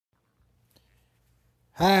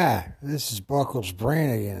Hi, this is Buckles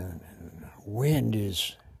Branigan. Wind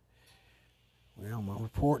is, well, my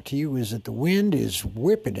report to you is that the wind is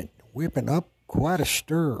whipping up quite a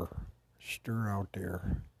stir out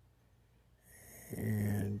there.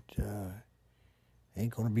 And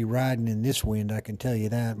ain't going to be riding in this wind, I can tell you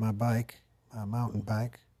that. My mountain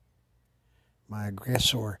bike, my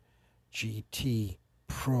Aggressor GT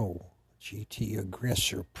Pro, GT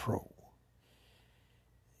Aggressor Pro.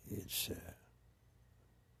 It's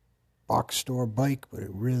box store bike, but it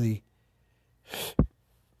really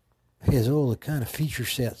has all the kind of feature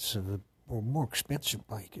sets of a more expensive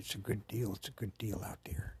bike. It's a good deal. It's a good deal out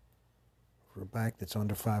there for a bike that's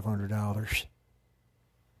under $500.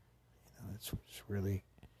 It's really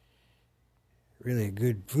a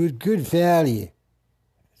good value.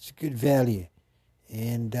 It's a good value,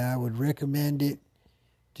 and I would recommend it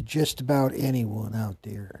to just about anyone out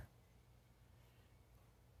there.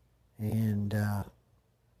 And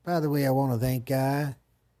by the way, I want to thank Guy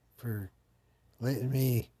for letting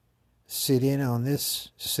me sit in on this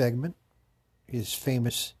segment. His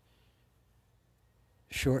famous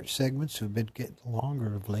short segments have been getting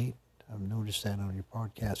longer of late. I've noticed that on your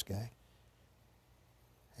podcast, Guy.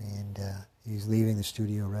 And he's leaving the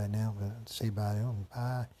studio right now, but I'll say bye to him.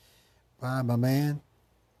 Bye, my man.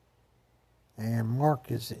 And Mark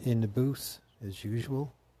is in the booth, as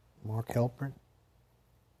usual. Mark Helprin.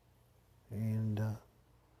 And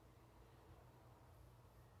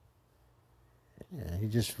yeah, he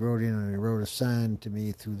just wrote in and he wrote a sign to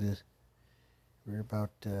me through the, we're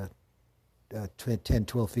about 10,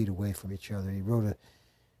 12 feet away from each other. He wrote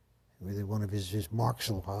with one of his marks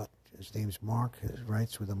a lot. His name's Mark. He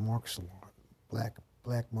writes with a marks a lot,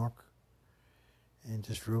 black mark, and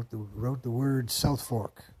just wrote the word South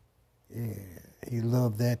Fork. Yeah, he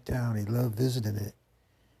loved that town. He loved visiting it,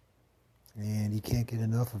 and he can't get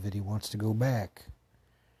enough of it. He wants to go back,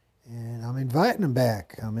 and I'm inviting him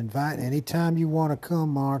back. Anytime you want to come,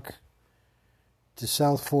 Mark, to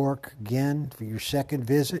South Fork again for your second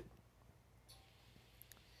visit.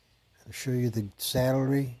 I'll show you the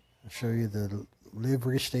saddlery. I'll show you the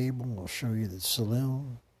livery stable. I'll show you the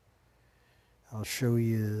saloon. I'll show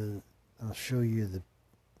you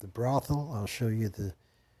the brothel. I'll show you the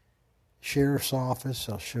sheriff's office.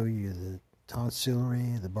 I'll show you the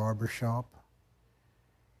tonsillery, the barber shop.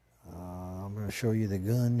 I'm going to show you the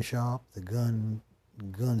gun shop, the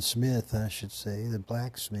gunsmith, I should say, the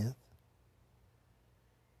blacksmith.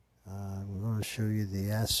 I'm going to show you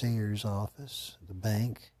the assayer's office, the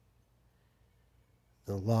bank,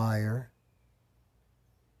 the liar.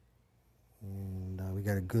 And we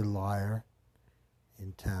got a good liar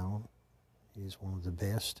in town. He's one of the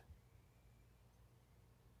best.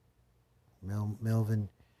 Melvin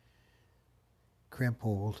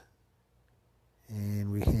Krempold.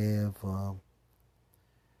 And we have,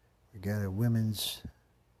 we got a women's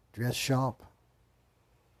dress shop.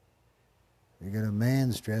 We got a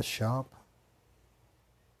man's dress shop.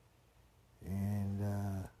 And,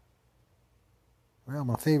 well,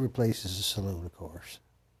 my favorite place is the saloon, of course.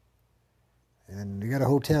 And we got a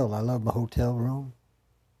hotel. I love my hotel room.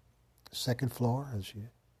 Second floor, as you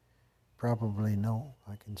probably know.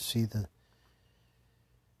 I can see the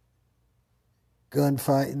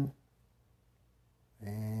gunfighting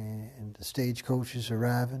and the stagecoaches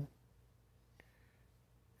arriving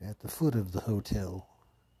at the foot of the hotel.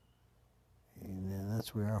 And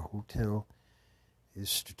that's where our hotel is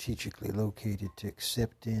strategically located to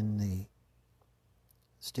accept in the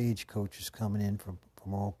stagecoaches coming in from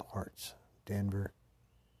all parts. Denver,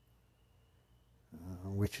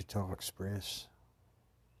 Wichita Express,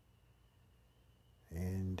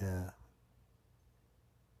 and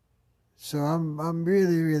so I'm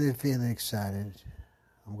really feeling excited.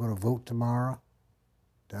 I'm going to vote tomorrow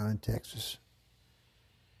down in Texas,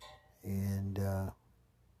 and I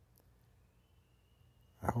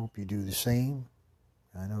hope you do the same.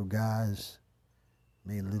 I know guys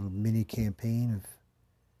made a little mini campaign of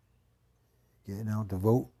getting out to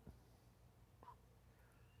vote.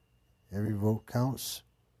 Every vote counts.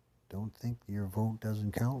 Don't think your vote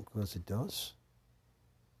doesn't count, because it does.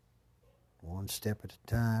 One step at a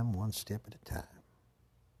time, one step at a time.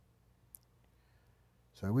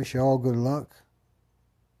 So I wish you all good luck.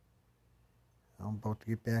 I'm about to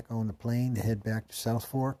get back on the plane to head back to South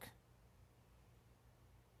Fork.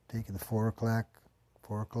 Taking the 4 o'clock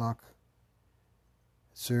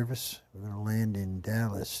service. We're going to land in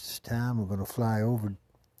Dallas this time. We're going to fly over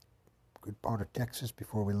good part of Texas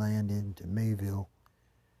before we land into Mayville,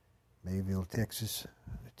 Texas,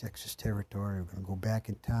 Texas territory. We're going to go back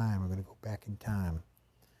in time.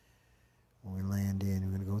 When we land in,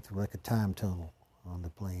 we're going to go through like a time tunnel on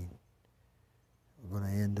the plane. We're we're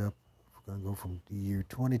going to end up, we're going to go from the year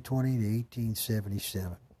 2020 to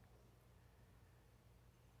 1877.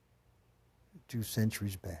 2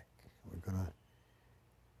 centuries back. We're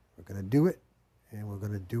gonna do it, and we're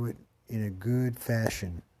gonna do it in a good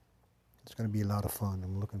fashion. It's gonna be a lot of fun.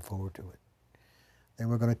 I'm looking forward to it. Then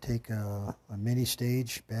we're gonna take a mini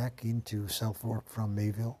stage back into South Fork from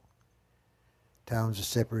Mayville. Towns are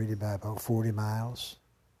separated by about 40 miles,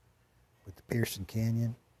 with the Pearson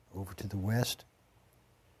Canyon over to the west,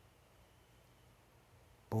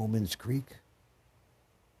 Bowman's Creek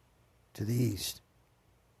to the east.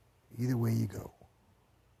 Either way you go.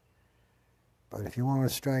 But if you want to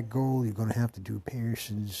strike gold, you're going to have to do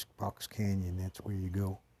Pearson's Box Canyon. That's where you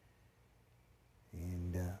go.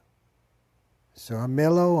 And so I'm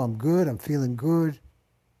mellow, I'm good, I'm feeling good.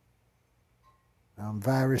 I'm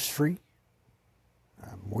virus-free.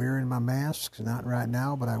 I'm wearing my mask, not right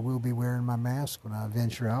now, but I will be wearing my mask when I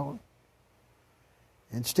venture out.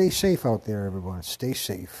 And stay safe out there, everyone. Stay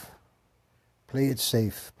safe. Play it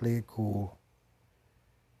safe. Play it cool.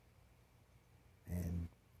 And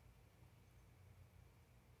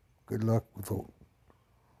good luck with voting.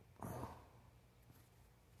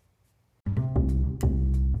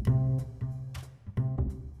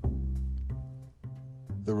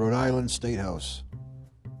 The Rhode Island State House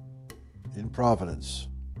in Providence.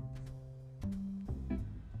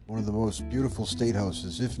 One of the most beautiful state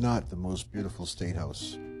houses, if not the most beautiful state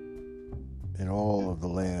house in all of the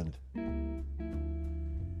land.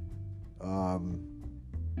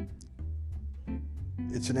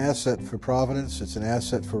 It's an asset for Providence. It's an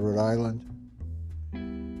asset for Rhode Island.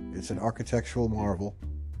 It's an architectural marvel.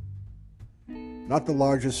 Not the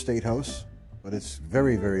largest state house, but it's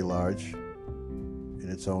very, very large in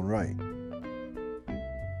its own right.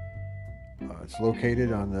 It's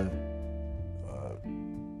located on the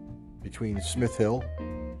between Smith Hill.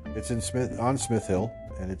 It's on Smith Hill,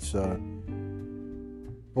 and it's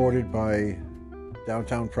bordered by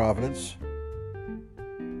downtown Providence.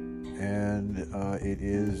 And it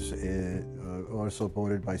is also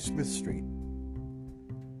bordered by Smith Street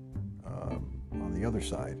on the other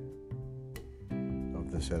side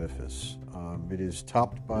of this edifice. It is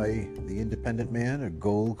topped by the Independent Man, a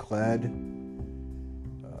gold-clad,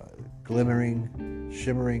 glimmering,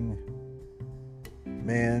 shimmering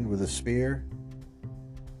man with a spear,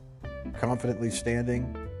 confidently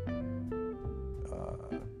standing.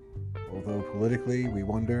 Although politically, we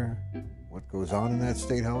wonder what goes on in that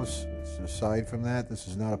state house. Aside from that, this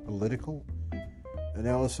is not a political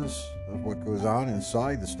analysis of what goes on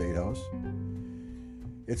inside the state house.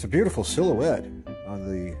 It's a beautiful silhouette on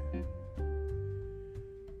the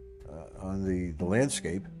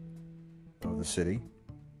landscape of the city.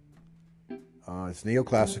 It's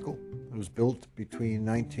neoclassical. It was built between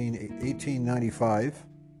 1895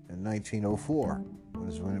 and 1904,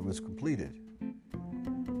 was when it was completed.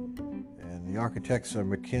 And the architects are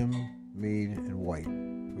McKim, Mead, and White,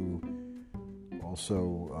 who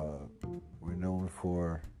also were known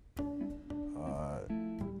for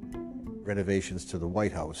renovations to the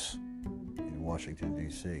White House in Washington,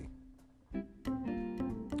 D.C.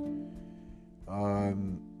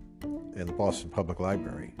 And the Boston Public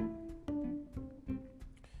Library.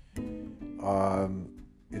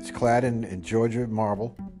 It's clad in Georgia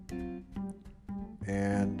marble,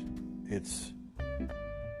 and it's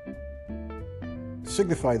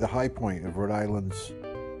signified the high point of Rhode Island's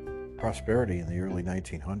prosperity in the early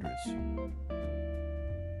 1900s. If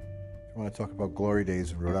you want to talk about glory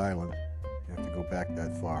days in Rhode Island, you have to go back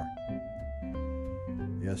that far.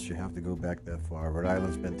 Yes, you have to go back that far. Rhode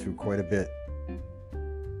Island's been through quite a bit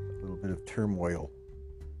of turmoil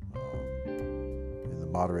in the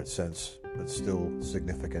moderate sense, but still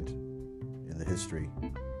significant in the history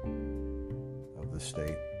of the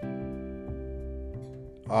state.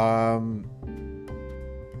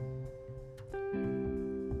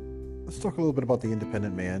 Let's talk a little bit about the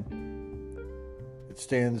Independent Man. It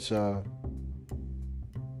stands,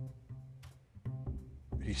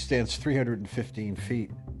 he stands 315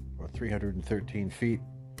 feet, or 313 feet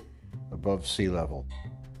above sea level.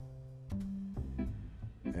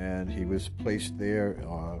 And he was placed there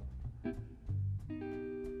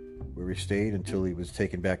where he stayed until he was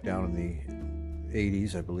taken back down in the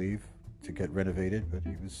 80s, I believe, to get renovated. But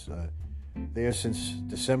he was there since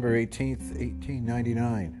December 18th,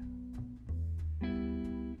 1899.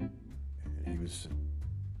 And he was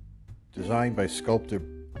designed by sculptor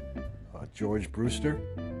George Brewster.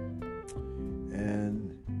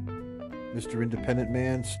 And Mr. Independent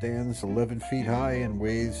Man stands 11 feet high and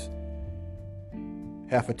weighs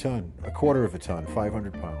half a ton, a quarter of a ton,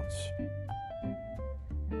 500 pounds.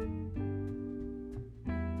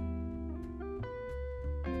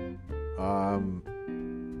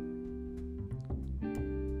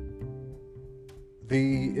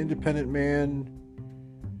 The independent man,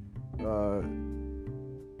 at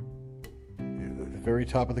the very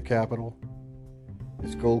top of the Capitol,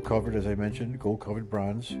 is gold covered, as I mentioned, gold covered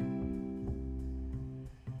bronze.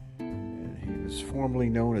 And he was formerly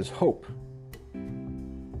known as Hope,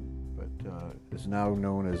 but is now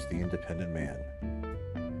known as the Independent Man.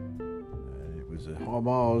 And it was a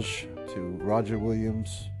homage to Roger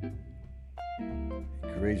Williams. He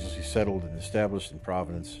courageously settled and established in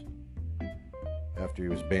Providence after he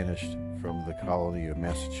was banished from the colony of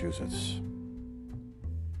Massachusetts.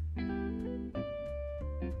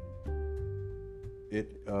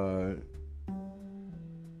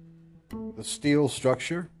 The steel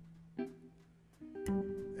structure,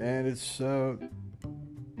 and it's, from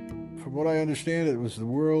what I understand, it was the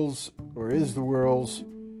world's, or is the world's,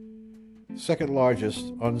 second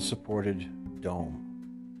largest unsupported dome.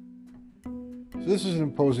 So this is an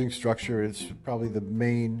imposing structure. It's probably the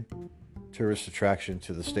main tourist attraction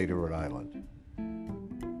to the state of Rhode Island.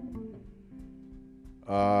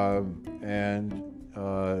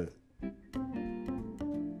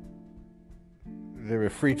 There are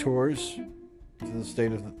free tours to the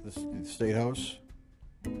state of the State House.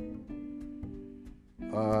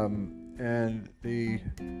 And it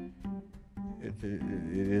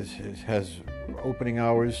has opening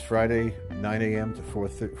hours Friday 9 a.m. to 4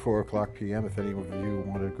 o'clock p.m. if any of you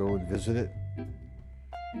want to go and visit it.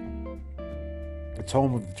 It's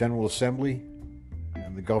home of the General Assembly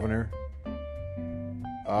and the governor.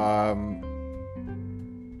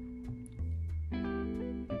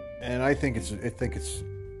 And I think it's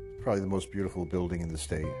probably the most beautiful building in the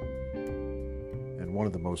state, and one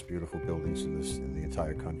of the most beautiful buildings in the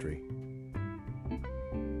entire country.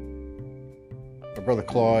 My brother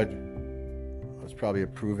Claude was probably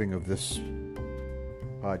approving of this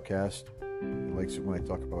podcast. He likes it when I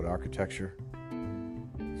talk about architecture,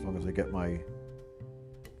 as long as I get my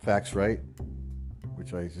facts right,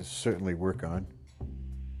 which I just certainly work on.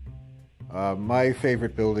 My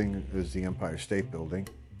favorite building is the Empire State Building.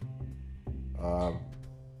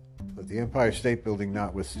 But the Empire State Building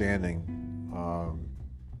notwithstanding, I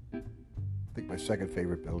think my second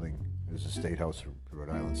favorite building is the State House, Rhode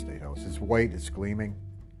Island State House. It's white, it's gleaming,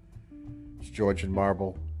 it's Georgian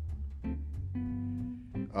marble,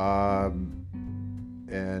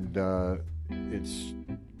 and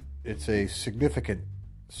it's a significant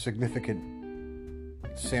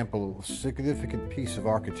sample, significant piece of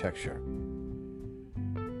architecture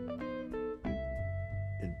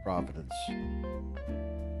in Providence.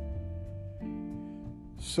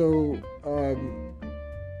 So,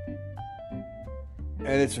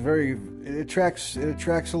 and it attracts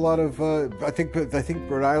a lot of. I think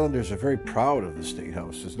Rhode Islanders are very proud of the State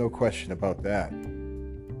House. There's no question about that.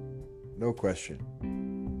 No question.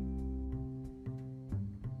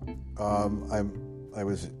 I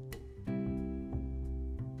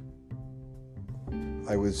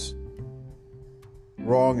was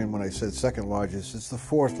wrong, and when I said second largest, it's the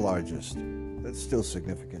fourth largest. That's still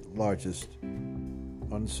significant. Largest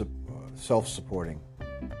self-supporting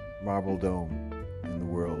marble dome in the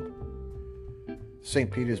world.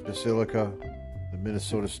 St. Peter's Basilica, the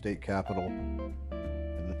Minnesota State Capitol,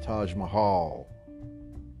 and the Taj Mahal.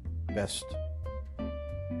 Bests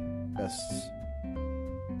the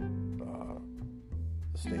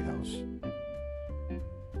State House.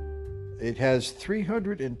 It has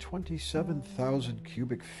 327,000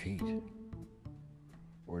 cubic feet,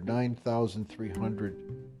 or 9,300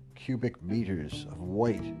 cubic meters of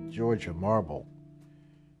white Georgia marble.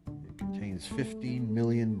 It contains 15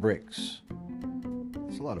 million bricks.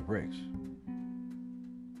 That's a lot of bricks.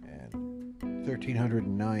 And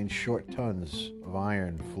 1,309 short tons of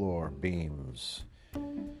iron floor beams.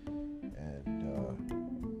 And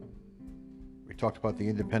we talked about the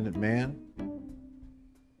Independent Man.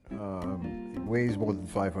 It weighs more than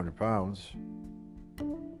 500 pounds.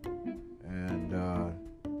 And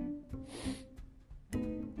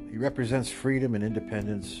he represents freedom and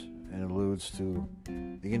independence and alludes to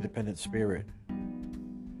the independent spirit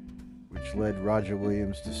which led Roger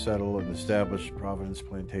Williams to settle and establish Providence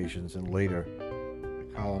Plantations, and later the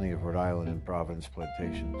colony of Rhode Island and Providence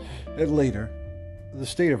Plantations, and later the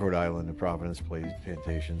state of Rhode Island and Providence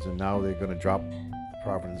Plantations, and now they're going to drop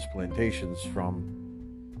Providence Plantations from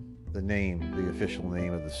the name, the official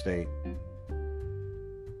name of the state.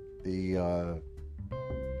 The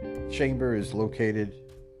chamber is located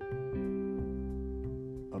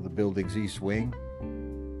on the building's east wing.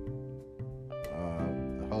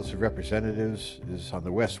 The House of Representatives is on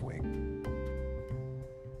the west wing.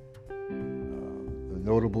 The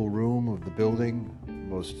notable room of the building,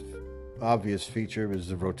 most obvious feature is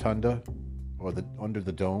the rotunda, or the under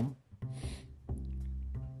the dome.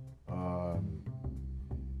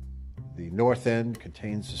 The north end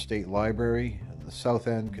contains the state library, and the south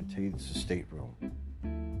end contains the stateroom.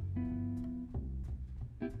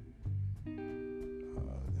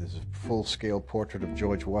 There's a full-scale portrait of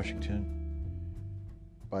George Washington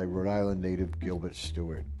by Rhode Island native Gilbert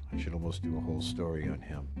Stewart. I should almost do a whole story on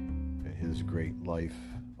him and his great life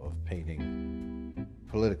of painting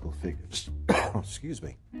political figures. Excuse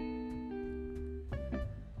me.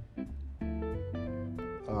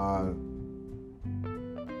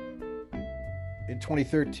 In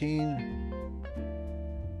 2013,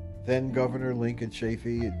 then Governor Lincoln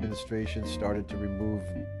Chafee administration started to remove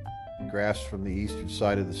grass from the eastern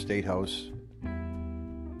side of the State House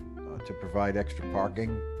to provide extra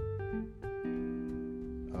parking.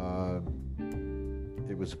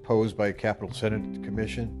 It was opposed by a Capital Senate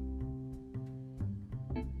Commission,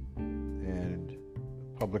 and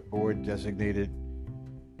a public board designated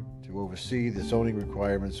to oversee the zoning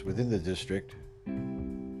requirements within the district.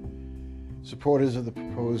 Supporters of the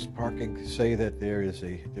proposed parking say that there is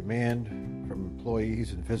a demand from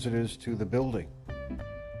employees and visitors to the building.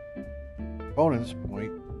 Opponents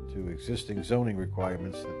point to existing zoning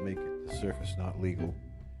requirements that make it the surface not illegal,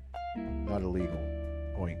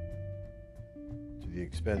 point to the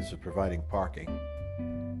expense of providing parking.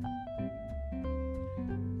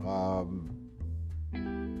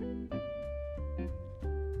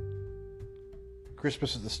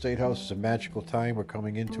 Christmas at the State House is a magical time. We're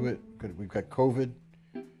coming into it. We've got COVID.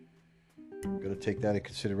 We've got to take that into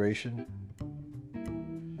consideration.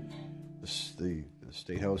 The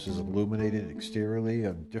State House is illuminated exteriorly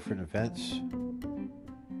on different events.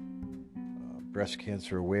 Breast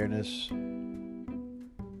cancer awareness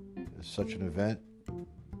is such an event.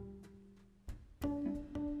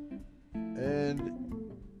 And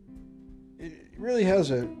it really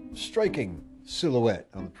has a striking silhouette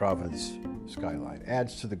on the Providence skyline.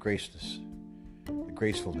 Adds to the gracefulness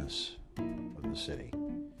of the city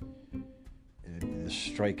in a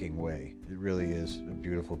striking way. It really is a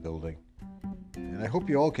beautiful building. And I hope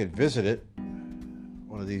you all can visit it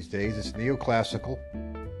one of these days. It's neoclassical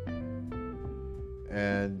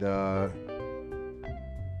and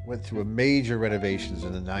went through a major renovations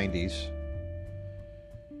in the 90s.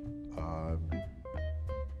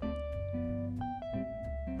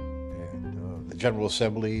 The General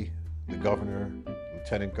Assembly, the Governor,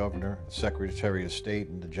 Lieutenant Governor, the Secretary of State,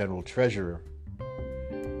 and the General Treasurer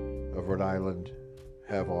of Rhode Island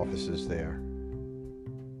have offices there.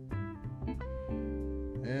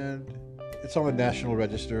 And it's on the National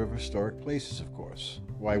Register of Historic Places, of course.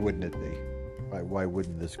 Why wouldn't it be? Why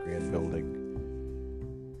wouldn't this grand building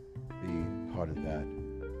be part of that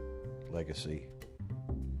legacy?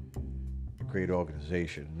 A great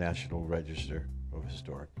organization, National Register of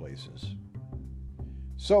Historic Places.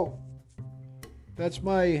 So, that's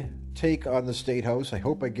my take on the State House. I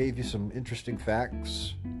hope I gave you some interesting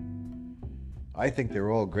facts. I think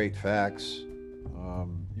they're all great facts.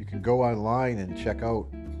 You can go online and check out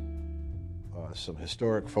some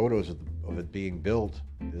historic photos of it being built.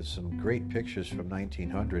 There's some great pictures from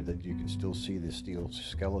 1900 that you can still see the steel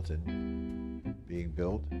skeleton being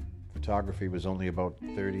built. Photography was only about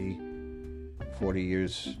 40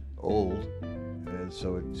 years old, and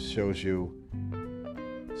so it shows you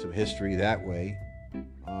some history that way.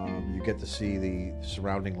 You get to see the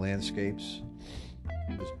surrounding landscapes.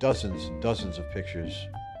 There's dozens and dozens of pictures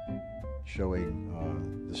showing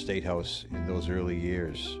the State House in those early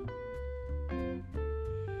years.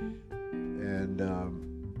 And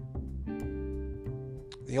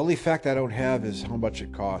the only fact I don't have is how much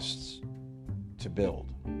it costs to build.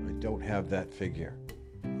 I don't have that figure.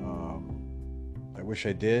 I wish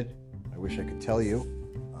I did. I wish I could tell you.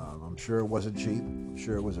 I'm sure it wasn't cheap. I'm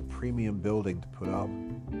sure it was a premium building to put up,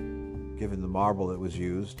 given the marble that was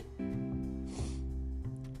used.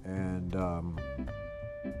 And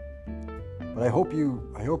but I hope you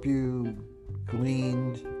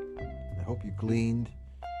gleaned.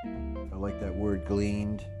 I like that word,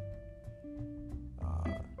 gleaned.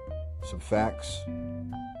 Some facts.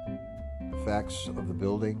 The facts of the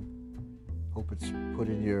building. Hope it's put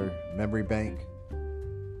in your memory bank.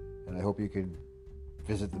 And I hope you can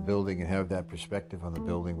visit the building and have that perspective on the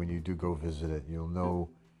building when you do go visit it. You'll know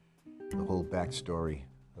the whole backstory,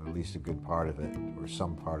 or at least a good part of it, or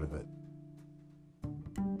some part of it.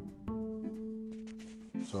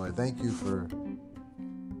 So I thank you for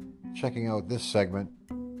checking out this segment,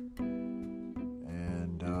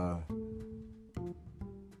 and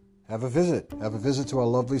have a visit. Have a visit to our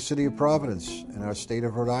lovely city of Providence in our state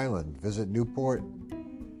of Rhode Island. Visit Newport.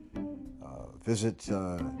 Visit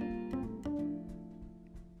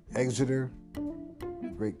Exeter,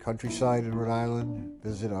 the great countryside in Rhode Island.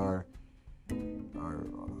 Visit our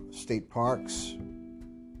state parks.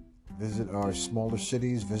 Visit our smaller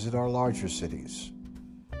cities. Visit our larger cities.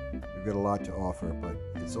 We've got a lot to offer, but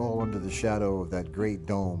it's all under the shadow of that great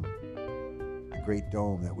dome. The great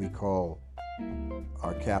dome that we call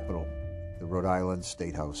our capital, the Rhode Island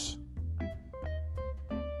State House.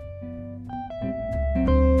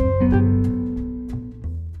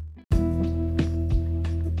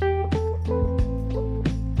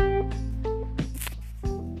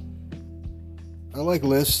 I like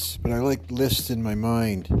lists, but I like lists in my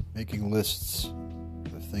mind, making lists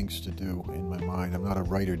of things to do in my mind. I'm not a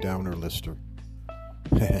writer-downer lister.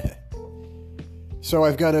 So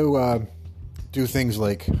I've got to do things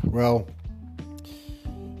like, well,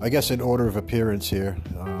 I guess in order of appearance here,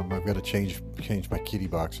 I've got to change my kitty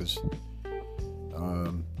boxes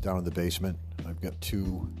down in the basement. I've got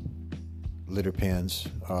 2 litter pans,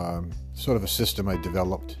 sort of a system I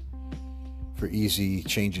developed for easy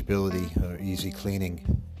changeability, easy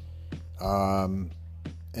cleaning.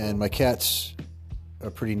 And my cats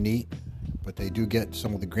are pretty neat, but they do get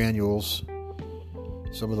some of the granules.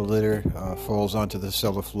 Some of the litter falls onto the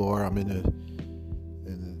cellar floor. I'm the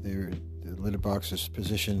litter box is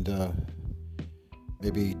positioned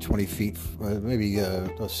maybe 20 feet, maybe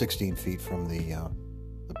 16 feet from the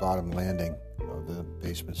bottom landing of the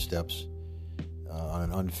basement steps on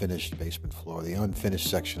an unfinished basement floor, the unfinished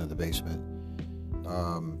section of the basement.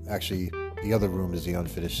 Actually, the other room is the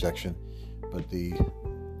unfinished section, but the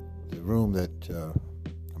room that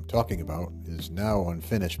I'm talking about is now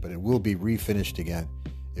unfinished, but it will be refinished again.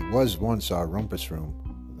 It was once our rumpus room,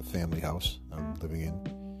 the family house I'm living in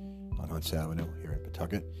on Hunts Avenue here in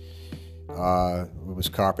Pawtucket. It was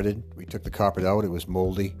carpeted. We took the carpet out. It was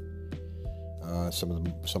moldy. Some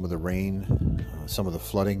of the rain, some of the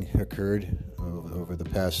flooding occurred over the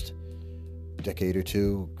past decade or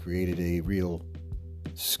two, created a real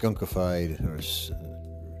skunkified or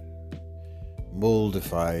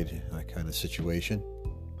moldified kind of situation.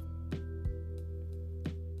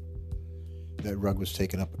 That rug was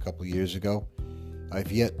taken up a couple years ago.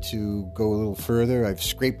 I've yet to go a little further. I've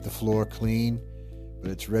scraped the floor clean,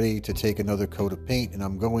 but it's ready to take another coat of paint, and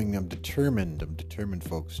I'm determined,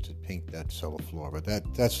 folks, to paint that cellar floor, but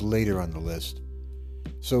that's later on the list.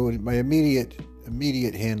 So my immediate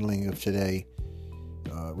handling of today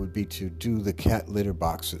would be to do the cat litter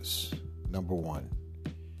boxes, number 1.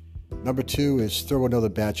 Number 2 is throw another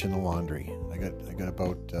batch in the laundry. I got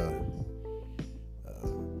about I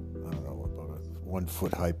don't know, about a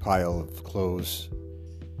 1-foot high pile of clothes,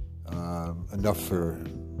 enough for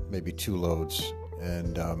maybe 2 loads,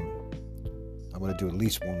 and I'm going to do at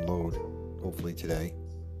least 1 load, hopefully today.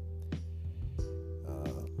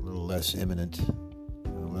 A little less imminent,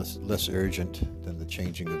 less urgent than the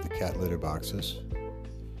changing of the cat litter boxes.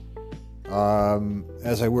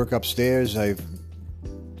 As I work upstairs, I'm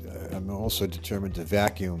also determined to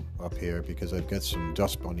vacuum up here because I've got some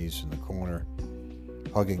dust bunnies in the corner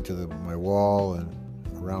hugging to my wall and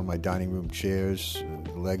around my dining room chairs,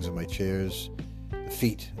 the legs of my chairs, the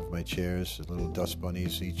feet of my chairs, the little dust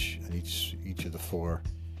bunnies, each of the 4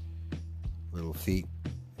 little feet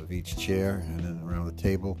of each chair, and then around the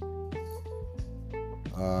table.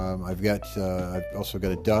 I've also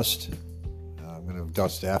got a dust. I'm going to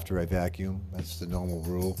dust after I vacuum. That's the normal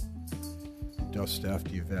rule. Dust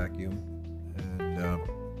after you vacuum. And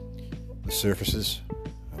the surfaces,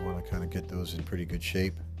 I want to kind of get those in pretty good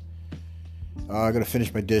shape. I got to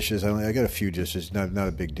finish my dishes. I got a few dishes, not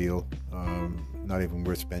a big deal. Not even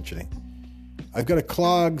worth mentioning. I've got a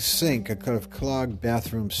clogged sink. I've got a clogged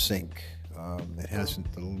bathroom sink.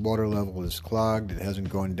 The water level is clogged. It hasn't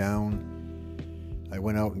gone down. I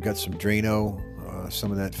went out and got some Drano,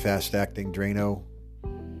 some of that fast-acting Drano,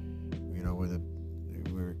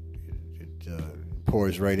 where it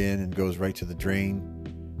pours right in and goes right to the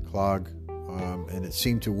drain, clog, and it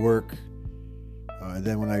seemed to work. And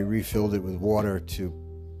then when I refilled it with water to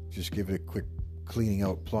just give it a quick cleaning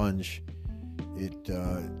out plunge, it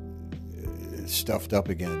stuffed up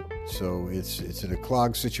again. So it's in a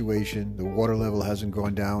clogged situation. The water level hasn't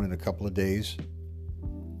gone down in a couple of days.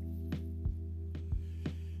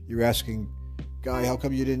 You're asking, Guy, how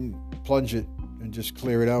come you didn't plunge it and just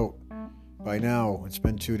clear it out by now? It's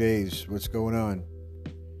been 2 days. What's going on?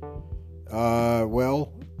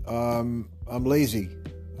 I'm lazy.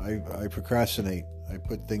 I procrastinate. I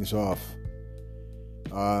put things off.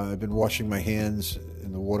 I've been washing my hands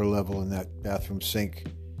in the water level in that bathroom sink.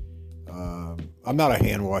 I'm not a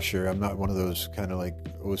hand washer. I'm not one of those kind of like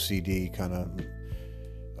OCD kind of...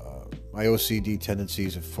 my OCD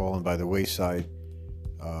tendencies have fallen by the wayside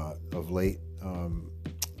of late.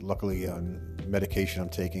 luckily, medication I'm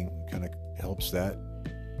taking kind of helps that.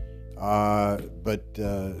 But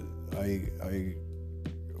I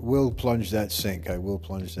will plunge that sink. I'm going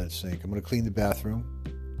to clean the bathroom.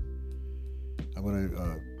 I'm going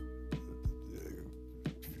to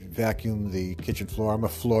vacuum the kitchen floor. I'm a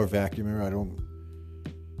floor vacuumer.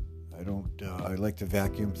 I like to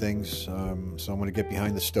vacuum things. So I'm going to get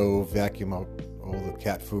behind the stove, vacuum out all the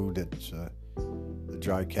cat food that's the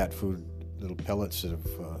dry cat food, little pellets that have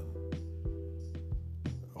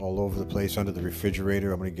all over the place under the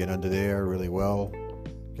refrigerator. I'm going to get under there really well,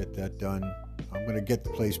 get that done. I'm going to get the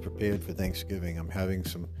place prepared for Thanksgiving. I'm having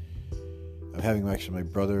actually my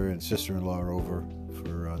brother and sister-in-law over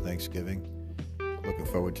for Thanksgiving. Looking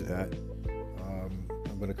forward to that.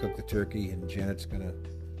 I'm going to cook the turkey, and Janet's going to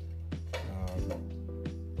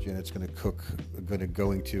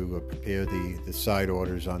prepare the side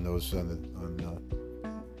orders on those the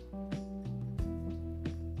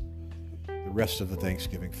rest of the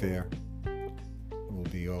Thanksgiving fare. We'll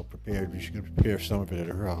be all prepared. She's going to prepare some of it at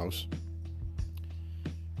her house,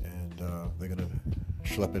 and they're going to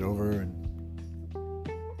schlep it over and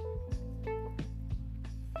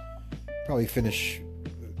probably finish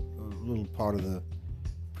a little part of the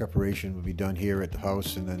preparation will be done here at the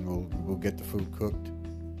house, and then we'll get the food cooked.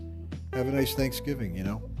 Have a nice Thanksgiving,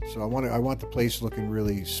 So I want the place looking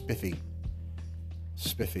really spiffy.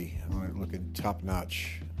 I want it looking top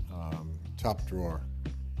notch, top drawer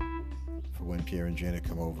for when Pierre and Janet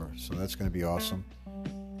come over. So that's going to be awesome.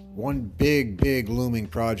 One big looming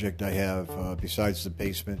project I have besides the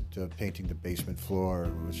basement, painting the basement floor,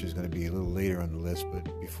 which is going to be a little later on the list, but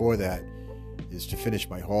before that is to finish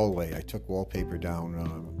my hallway. I took wallpaper down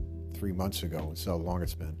 3 months ago. That's how long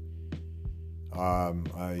it's been. I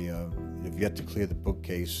have yet to clear the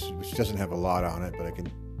bookcase, which doesn't have a lot on it, but I can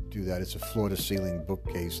do that. It's a floor-to-ceiling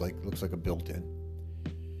bookcase, looks like a built-in.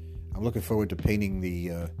 I'm looking forward to painting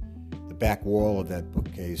the back wall of that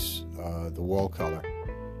bookcase, the wall color,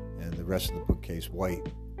 and the rest of the bookcase white,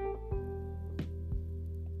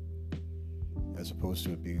 as opposed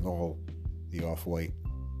to it being all the off-white.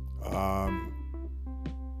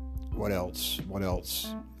 What else?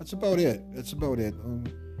 That's about it. I'm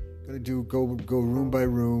gonna go room by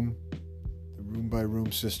room. The room by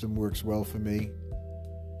room system works well for me.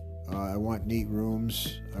 I want neat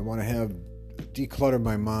rooms. I want to declutter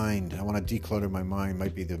my mind.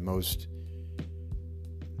 Might be the most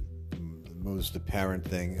apparent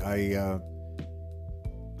thing.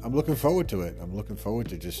 I'm looking forward to it. I'm looking forward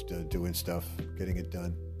to just doing stuff, getting it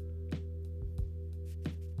done.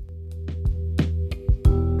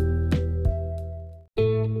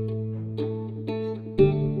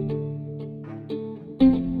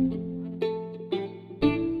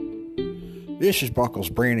 This is Buckles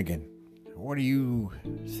Branigan. What do you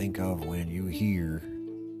think of when you hear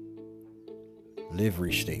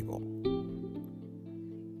livery stable?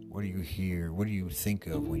 What do you hear? What do you think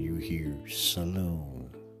of when you hear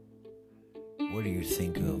saloon? What do you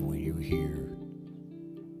think of when you hear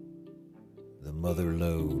the mother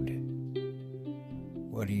lode?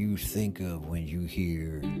 What do you think of when you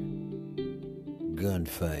hear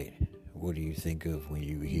gunfight? What do you think of when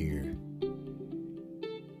you hear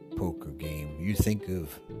poker game? You think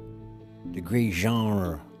of the great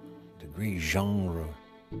genre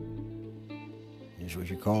is what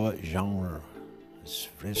you call it, genre. It's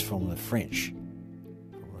from the French,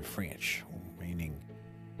 meaning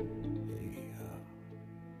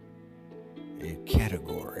a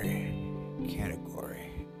category.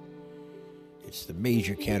 It's the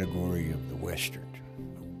major category of the Western,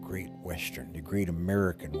 the great Western, the great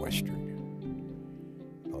American Western,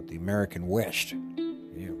 about the American West.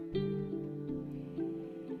 Yeah.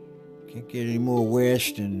 Can't get any more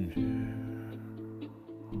West than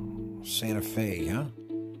Santa Fe, huh?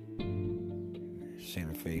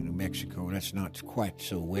 Santa Fe, New Mexico. That's not quite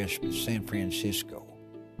so west, but San Francisco.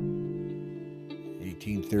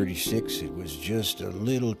 1836, it was just a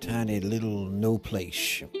little tiny no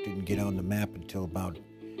place. Didn't get on the map until about,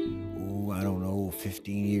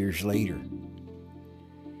 15 years later.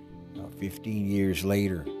 15 years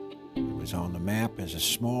later, it was on the map as a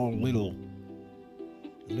small little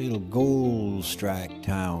gold strike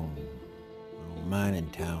town, little mining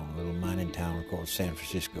town called San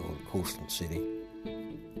Francisco, a coastal city.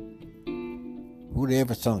 Who'd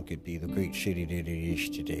ever thunk it'd be the great city that it is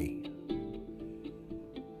today?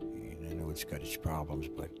 And I know it's got its problems,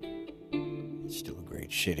 but it's still a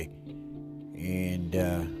great city. And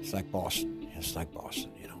it's like Boston.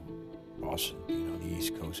 Boston, Boston, the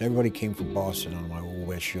East Coast. Everybody came from Boston on my old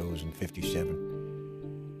West shows in 57.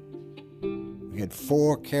 We had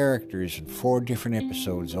 4 characters in 4 different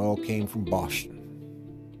episodes, all came from Boston.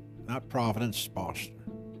 not Providence, Boston.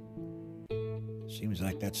 Seems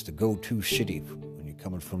like that's the go-to city when you're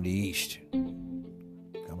coming from the east.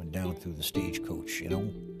 Coming down through the stagecoach, you know.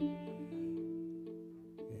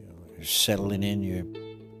 You're settling in, you're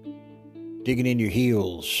digging in your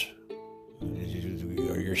heels. Are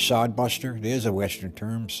you a sodbuster? There's a Western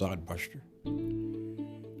term, sodbuster.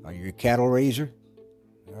 Are you a cattle raiser?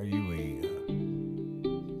 Are you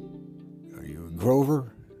a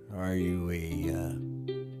grover? Are you a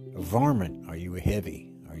varmint? Are you a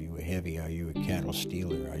heavy? Are you a heavy? Are you a cattle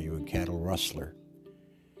stealer? Are you a cattle rustler?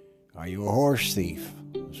 Are you a horse thief?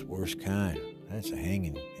 It's the worst kind. That's a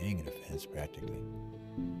hanging offense practically.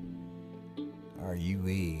 Are you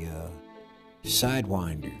a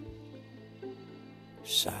sidewinder?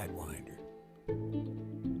 Sidewinder.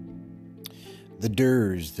 The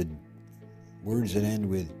DERs, the words that end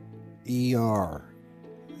with ER.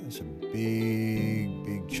 That's a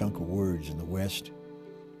big chunk of words in the West.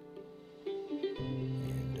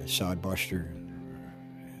 And a sodbuster.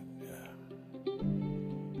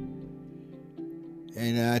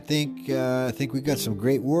 And I think we got some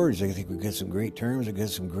great words. I think we got some great terms. I got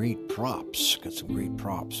some great props.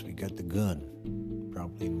 We got the gun,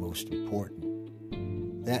 probably the most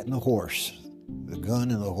important. That and the horse. The gun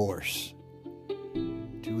and the horse.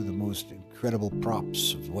 Two of the most incredible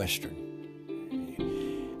props of Western.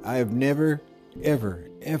 I have never, ever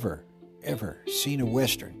seen a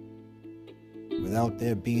Western without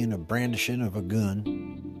there being a brandishing of a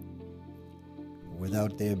gun,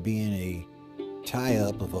 without there being a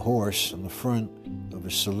tie-up of a horse on the front of a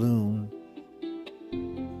saloon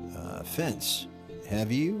fence.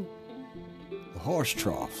 Have you? The horse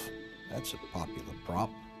trough. That's a popular prop.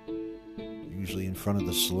 Usually in front of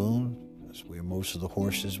the saloon. That's where most of the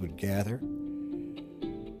horses would gather.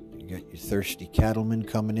 You got your thirsty cattlemen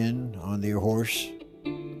coming in on their horses.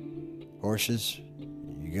 You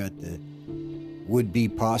got the would-be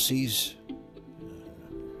posses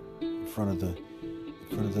in front of the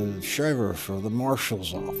sheriff or the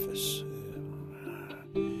marshal's office.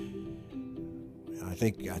 I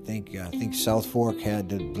think South Fork had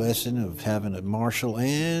the blessing of having a marshal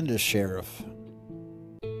and a sheriff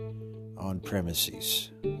on premises.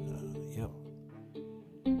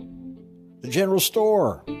 The general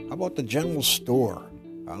store. How about the general store?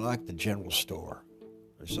 I like the general store.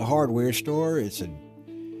 It's a hardware store. It's an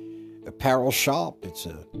apparel shop. It's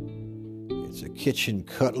a kitchen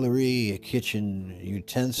cutlery, a kitchen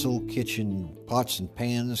utensil, kitchen pots and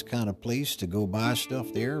pans kind of place to go buy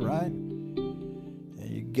stuff there, right? And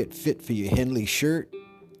you get fit for your Henley shirt.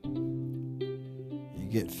 You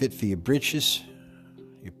get fit for your breeches,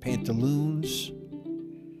 your pantaloons.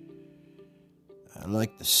 I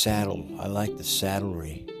like the saddle. I like the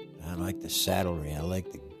saddlery. I like the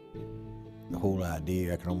whole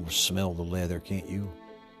idea. I can almost smell the leather, can't you?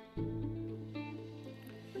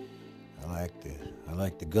 I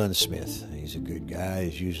like the gunsmith. He's a good guy.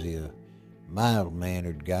 He's usually a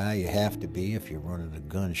mild-mannered guy. You have to be if you're running a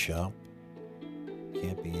gun shop.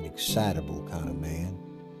 Can't be an excitable kind of man.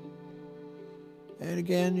 And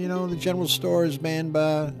again, the general store is manned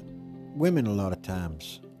by women a lot of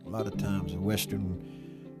times. The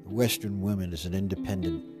Western woman is an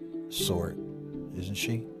independent sort, isn't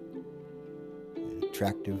she?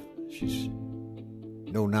 Attractive. She's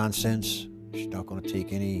no nonsense. She's not going to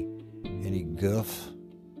take any guff.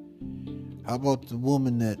 How about the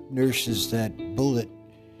woman that nurses that bullet,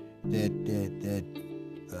 that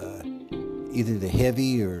either the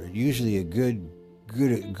heavy or usually a good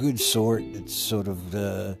sort that's sort of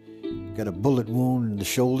got a bullet wound in the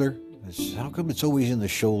shoulder? How come it's always in the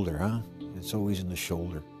shoulder, huh? It's always in the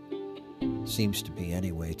shoulder. Seems to be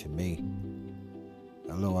anyway to me.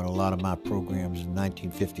 I know on a lot of my programs in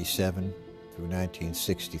 1957 through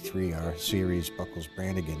 1963, our series Buckles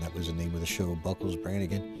Branigan, that was the name of the show, Buckles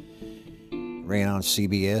Branigan, ran on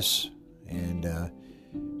CBS, and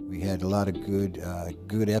we had a lot of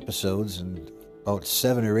good episodes, and about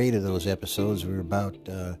 7 or 8 of those episodes were about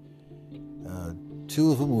 2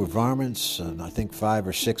 of them were varmints, and I think 5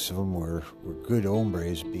 or 6 of them were good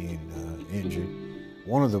hombres being injured.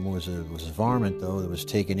 One of them was a varmint, though, that was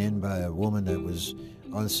taken in by a woman that was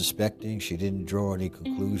unsuspecting. She didn't draw any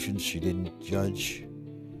conclusions. She didn't judge.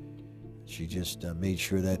 She just made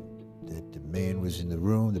sure that the man was in the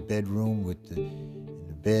bedroom in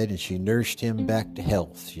the bed, and she nursed him back to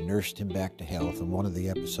health. In one of the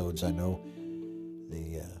episodes, I know,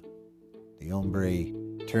 the hombre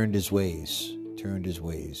turned his ways.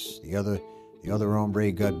 The other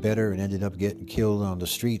hombre got better and ended up getting killed on the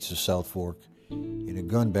streets of South Fork in a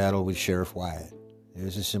gun battle with Sheriff Wyatt. It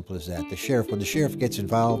was as simple as that. When the sheriff gets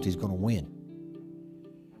involved, he's going to win.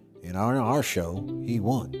 And on our show, he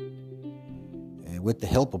won. And with the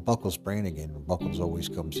help of Buckles Branigan, Buckles always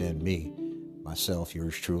comes in, myself,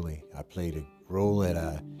 yours truly. I played a role that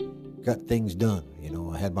I got things done.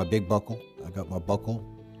 I had my big buckle. I got my buckle,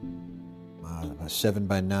 my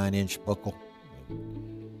 7x9-inch buckle.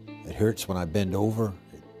 It hurts when I bend over.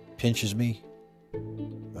 It pinches me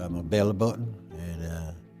by my belly button.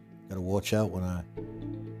 And got to watch out when I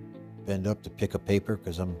bend up to pick a paper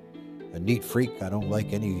because I'm a neat freak. I don't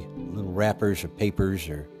like any little wrappers or papers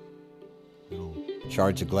or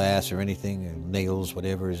shards of glass or anything, or nails,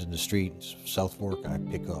 whatever is in the street. South Fork, I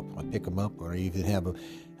pick them up, or I even have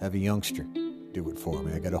a youngster do it for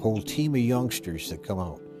me. I got a whole team of youngsters that come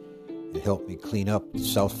out and help me clean up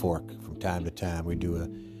South Fork from time to time. We do a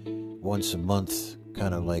once a month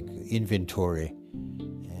kind of like inventory,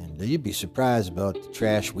 and you'd be surprised about the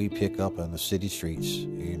trash we pick up on the city streets.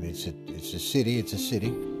 And it's a city, and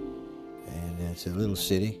it's a little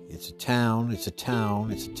city. It's a town. The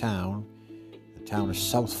town of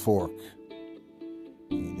South Fork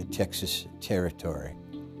in the Texas territory.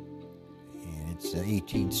 And it's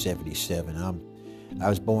 1877. I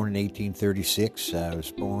was born in 1836. I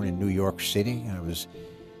was born in New York City. I was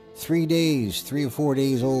 3 or 4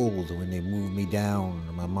 days old when they moved me down,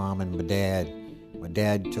 my mom and my dad. My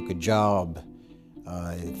dad took a job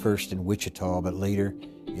first in Wichita, but later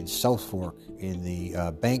in South Fork in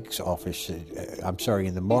the bank's office,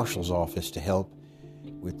 in the marshal's office to help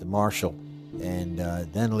with the marshal. And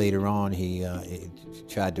then later on, he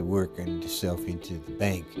tried to work himself into the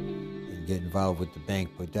bank and get involved with the bank,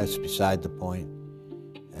 but that's beside the point.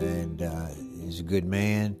 And he's a good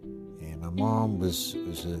man. And my mom was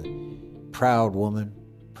a proud woman.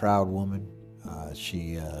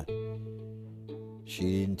 She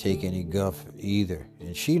didn't take any guff either,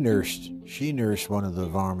 and she nursed one of the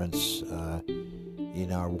varmints in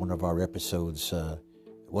one of our episodes.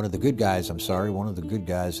 One of the good guys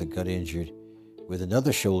that got injured with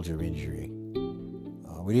another shoulder injury.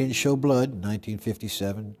 We didn't show blood in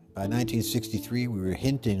 1957. By 1963, we were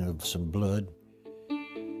hinting of some blood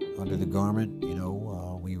under the garment.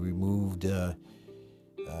 We removed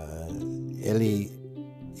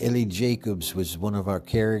Ellie Jacobs was one of our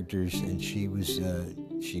characters, and she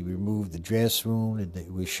removed the dress wound,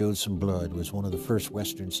 and we showed some blood. It was one of the first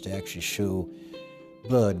westerns to actually show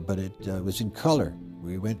blood, but it was in color.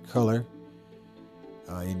 We went color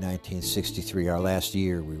in 1963. Our last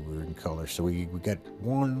year we were in color, so we got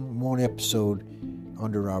one episode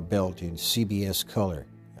under our belt in CBS color.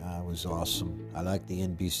 It was awesome. I like the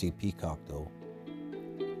NBC Peacock though.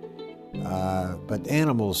 But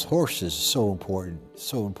animals, horses, so important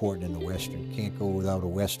in the Western. Can't go without a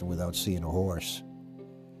Western without seeing a horse.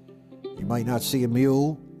 You might not see a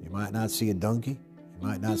mule, you might not see a donkey, you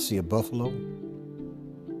might not see a buffalo,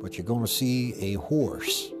 but you're going to see a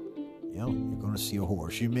horse. You're going to see a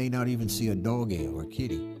horse. You may not even see a doggy or a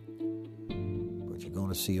kitty, but you're going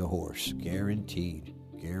to see a horse, guaranteed.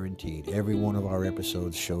 Every one of our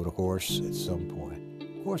episodes showed a horse at some point.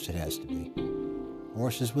 Of course it has to be.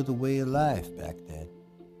 Horses were the way of life back then.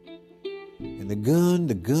 And the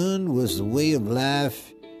gun was the way of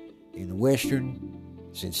life in the Western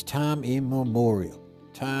since time immemorial.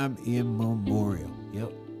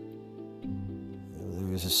 Yep.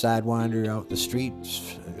 There was a sidewinder out the street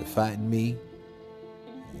fighting me.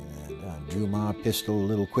 And I drew my pistol a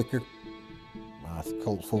little quicker. My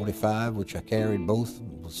Colt 45, which I carried both,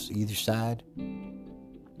 was either side. I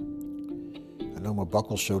know my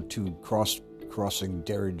buckle showed two crossing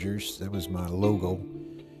derringers. That was my logo,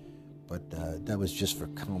 but that was just for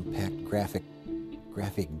compact graphic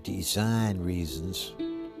design reasons.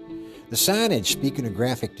 The signage, speaking of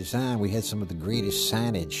graphic design, we had some of the greatest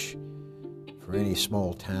signage for any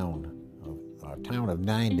small town. Our town of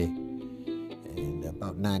 90, and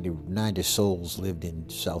about 90 souls lived in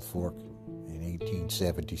South Fork in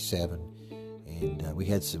 1877, and we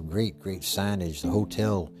had some great signage. The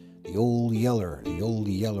hotel, the Old Yeller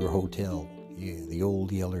Hotel. Yeah, the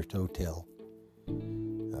Old Yeller Hotel.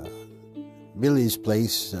 Millie's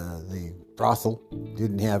place, the brothel,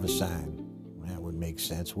 didn't have a sign. That would make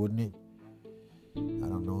sense, wouldn't it? I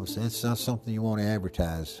don't know. That's not something you want to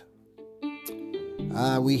advertise.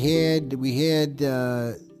 We had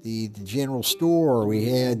the general store. We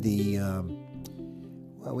had the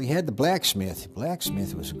blacksmith.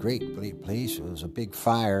 Blacksmith was a great place. It was a big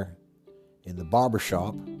fire in the barber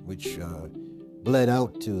shop, which bled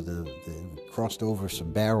out to crossed over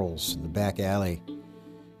some barrels in the back alley, a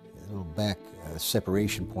little back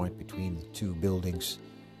separation point between the two buildings.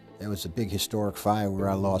 There was a big historic fire where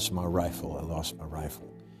I lost my rifle.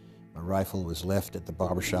 My rifle was left at the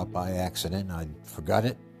barbershop by accident. I forgot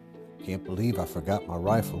it. Can't believe I forgot my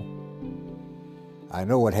rifle. I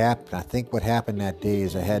know what happened. I think what happened that day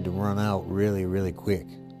is I had to run out really, really quick.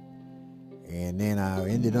 And then I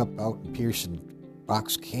ended up out in Pearson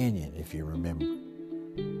Box Canyon, if you remember.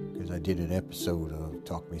 Because I did an episode of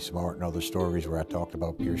Talk Me Smart and Other Stories where I talked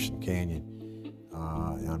about Pearson Canyon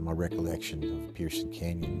on my recollection of Pearson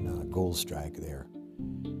Canyon Gold Strike there.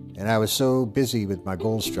 And I was so busy with my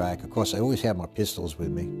Gold Strike. Of course, I always have my pistols with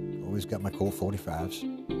me. Always got my Colt 45s.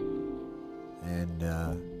 And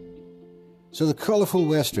so the colorful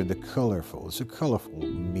Western, it's a colorful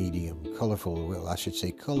medium, colorful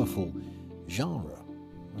genre.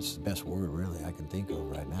 That's the best word, really, I can think of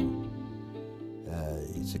right now.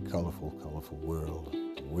 It's a colorful world.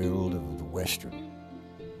 The world of the Western.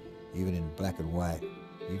 Even in black and white,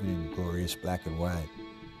 even in glorious black and white,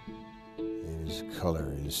 there's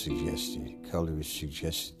color is suggested. Color is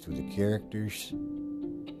suggested through the characters,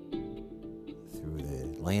 through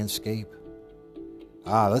the landscape.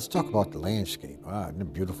 Let's talk about the landscape. The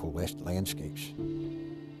beautiful West landscapes.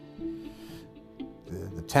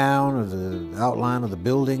 The town, or the outline of the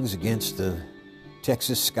buildings against the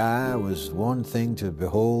Texas sky was one thing to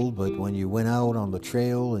behold, but when you went out on the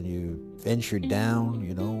trail and you ventured down,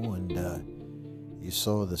 and you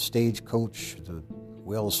saw the stagecoach, the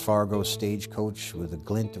Wells Fargo stagecoach with a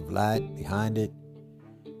glint of light behind it,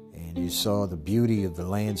 and you saw the beauty of the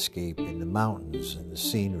landscape and the mountains and the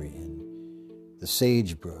scenery and the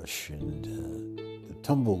sagebrush and the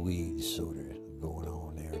tumbleweeds sort of going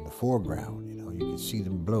on there in the foreground. You could see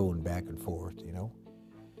them blowing back and forth,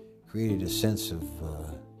 created a sense of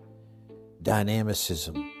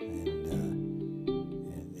dynamicism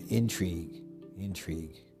and intrigue,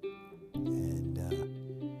 and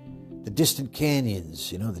the distant canyons,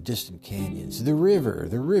 the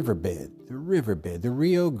riverbed, the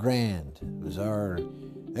Rio Grande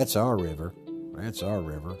that's our river.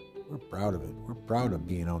 We're proud of it. We're proud of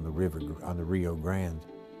being on the river, on the Rio Grande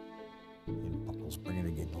in Buckles,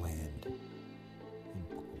 Branigan land.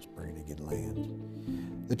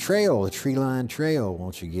 The trail, the tree-lined trail,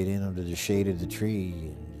 once you get in under the shade of the tree,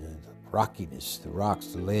 and the rockiness, the rocks,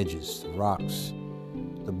 the ledges, the rocks,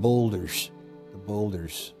 the boulders,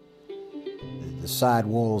 the side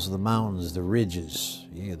walls of the mountains, the ridges,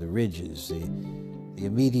 the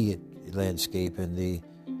immediate landscape and the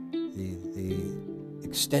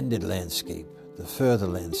extended landscape, the further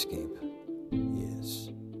landscape,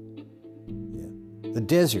 yes. Yeah. The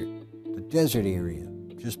desert area,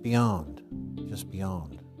 just beyond,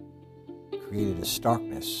 created a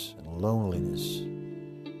starkness and a loneliness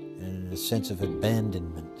and a sense of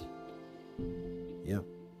abandonment. Yep.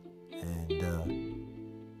 And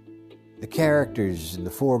the characters in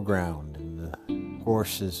the foreground and the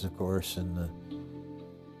horses, of course, and the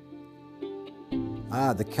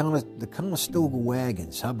Conestoga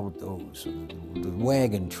wagons. How about those? The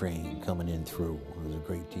wagon train coming in through. It was a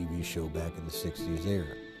great TV show back in the 60s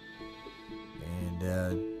there. And,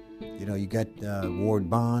 you got Ward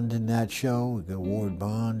Bond in that show. You got Ward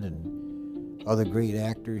Bond and other great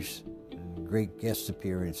actors and great guest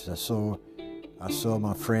appearances. I saw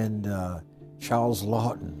my friend Charles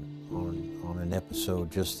Lawton on an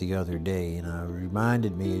episode just the other day, and it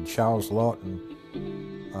reminded me of Charles Lawton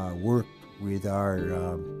worked with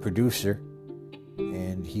our producer,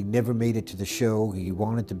 and he never made it to the show. He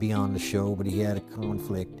wanted to be on the show, but he had a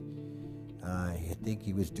conflict. I think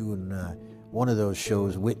he was doing one of those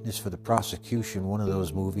shows, Witness for the Prosecution. One of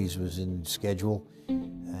those movies was in schedule,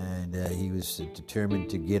 and he was determined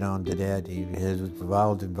to get onto that. He was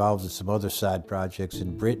involved in some other side projects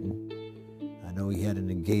in Britain. I know he had an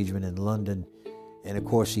engagement in London, and of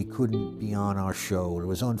course he couldn't be on our show. It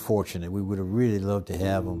was unfortunate. We would have really loved to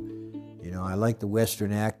have him. I like the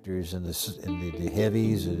Western actors and the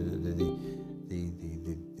heavies,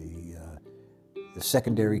 the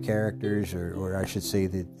secondary characters, or I should say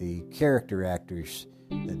the character actors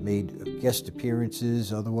that made guest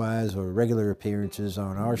appearances otherwise or regular appearances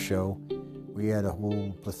on our show. We had a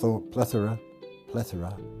whole plethora.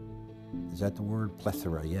 Is that the word?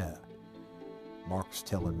 Plethora, yeah. Mark's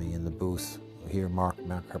telling me in the booth. Here, Mark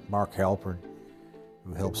Halpern,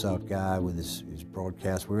 who helps out Guy with his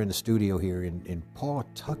broadcast. We're in the studio here in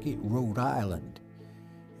Pawtucket, Rhode Island.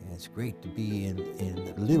 And it's great to be in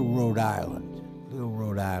Little Rhode Island.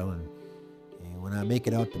 And when I make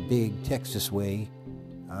it out to Big Texas way,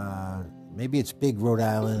 maybe it's Big Rhode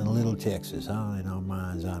Island and Little Texas, huh? In our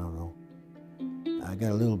minds, I don't know. I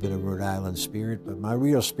got a little bit of Rhode Island spirit, but my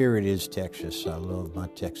real spirit is Texas. I love my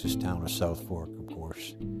Texas town of South Fork, of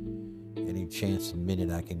course. Any chance and minute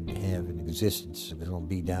I can have in existence, it's going to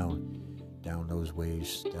be down those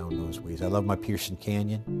ways. I love my Pearson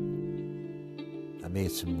Canyon. I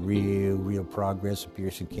made some real progress at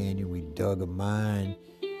Pearson Canyon. We dug a mine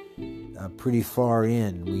pretty far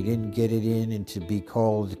in. We didn't get it in to be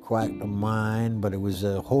called quite a mine, but it was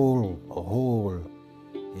a hole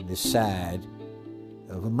in the side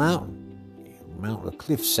of a mountain, a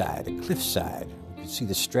cliffside. You could see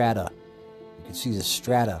the strata. You could see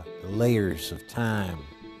the layers of time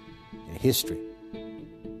and history.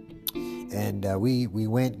 And we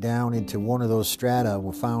went down into one of those strata.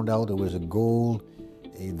 We found out it was a vein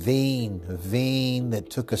that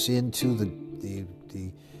took us into the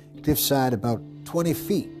cliffside about 20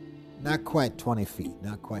 feet. Not quite 20 feet.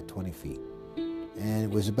 And it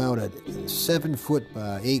was about a 7 foot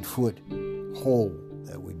by 8 foot hole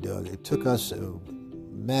that we dug. It took us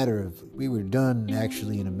we were done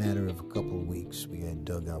actually in a matter of a couple of weeks. We had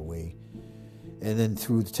dug our way. And then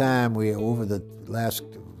through the time, over the last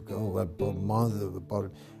about a month,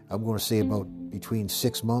 I'm going to say about between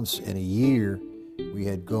 6 months and a year, we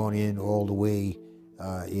had gone in all the way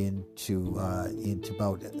into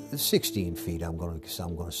about 16 feet. I'm going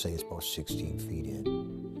to say it's about 16 feet in.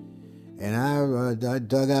 And I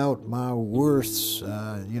dug out my worths.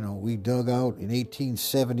 We dug out in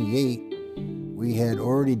 1878. We had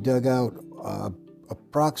already dug out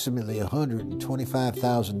approximately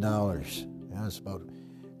 $125,000. That's about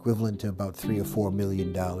equivalent to about $3 or $4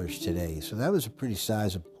 million today. So that was a pretty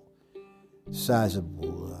sizable.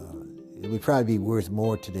 It would probably be worth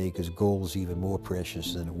more today because gold's even more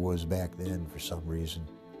precious than it was back then for some reason.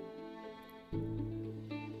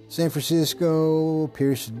 San Francisco,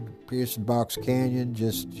 Pearson Box Canyon,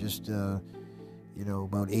 just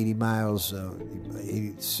about 80 miles,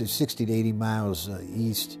 60 to 80 miles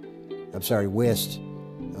west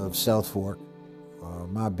of South Fork.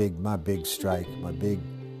 My big strike, the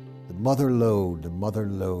mother lode,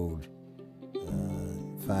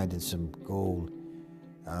 finding some gold.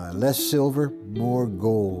 Less silver, more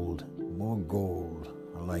gold.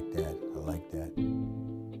 I like that.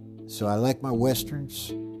 So I like my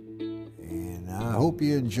Westerns, and I hope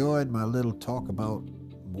you enjoyed my little talk about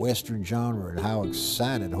Western genre and how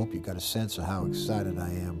excited. I hope you got a sense of how excited I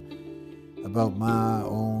am about my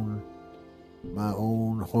own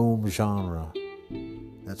home genre.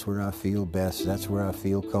 That's where I feel best. That's where I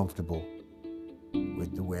feel comfortable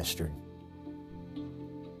with the Western.